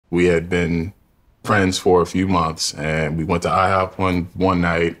We had been friends for a few months, and we went to IHOP one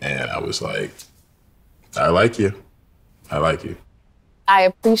night, and I was like, I like you. I like you. I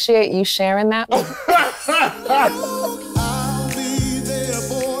appreciate you sharing that.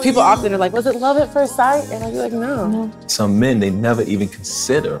 People often are like, was it love at first sight? And I'd be like, no. Some men, they never even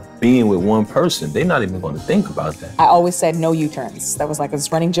consider being with one person. They're not even going to think about that. I always said no U-turns. That was like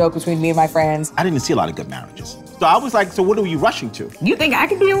this running joke between me and my friends. I didn't see a lot of good marriages. So I was like, so what are you rushing to? You think I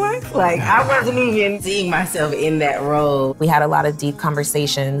could be a wife? Like, I wasn't even seeing myself in that role. We had a lot of deep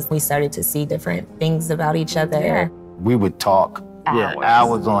conversations. We started to see different things about each other. Yeah. We would talk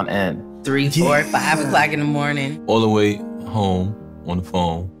hours on end. 3, 4, 5 o'clock in the morning. All the way home on the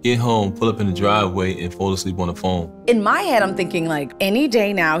phone. Get home, pull up in the driveway, and fall asleep on the phone. In my head, I'm thinking like, any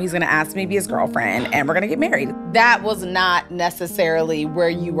day now, he's gonna ask me to be his girlfriend and we're gonna get married. That was not necessarily where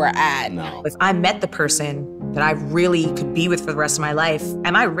you were at. No. If I met the person that I really could be with for the rest of my life,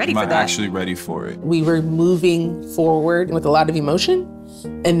 am I ready for that? Am I actually ready for it? We were moving forward with a lot of emotion.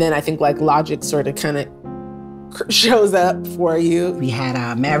 And then I think like logic sort of kind of shows up for you. We had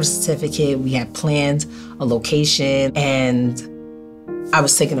our marriage certificate, we had plans, a location, and I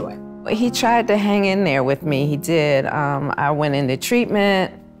was taken away. He tried to hang in there with me, he did. I went into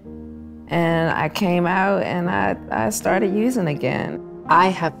treatment and I came out and I started using again. I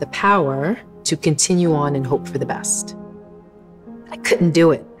have the power to continue on and hope for the best. I couldn't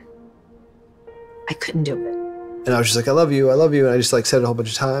do it. I couldn't do it. And I was just like, I love you, and I just like said it a whole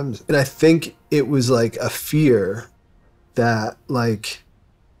bunch of times. And I think it was like a fear that like,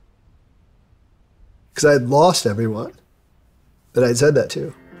 because I had lost everyone that I'd said that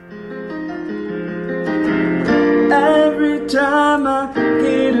to. Every time I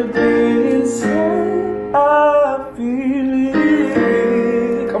get a bit inside, I feel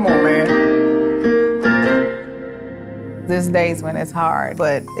it. Come on, man. There's days when it's hard,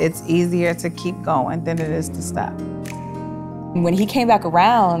 but it's easier to keep going than it is to stop. When he came back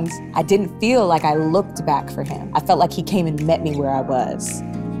around, I didn't feel like I looked back for him. I felt like he came and met me where I was.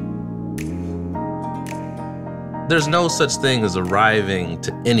 There's no such thing as arriving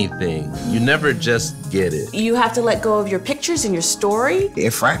to anything. You never just get it. You have to let go of your pictures and your story.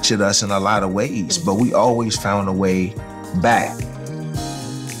 It fractured us in a lot of ways, but we always found a way back.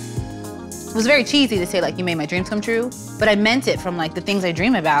 It was very cheesy to say like, you made my dreams come true, but I meant it from like, the things I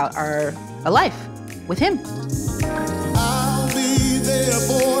dream about are a life with him. I'll be there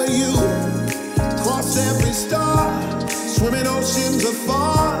for you. Cross every star, swimming oceans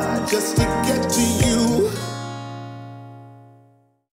afar, just to get to you.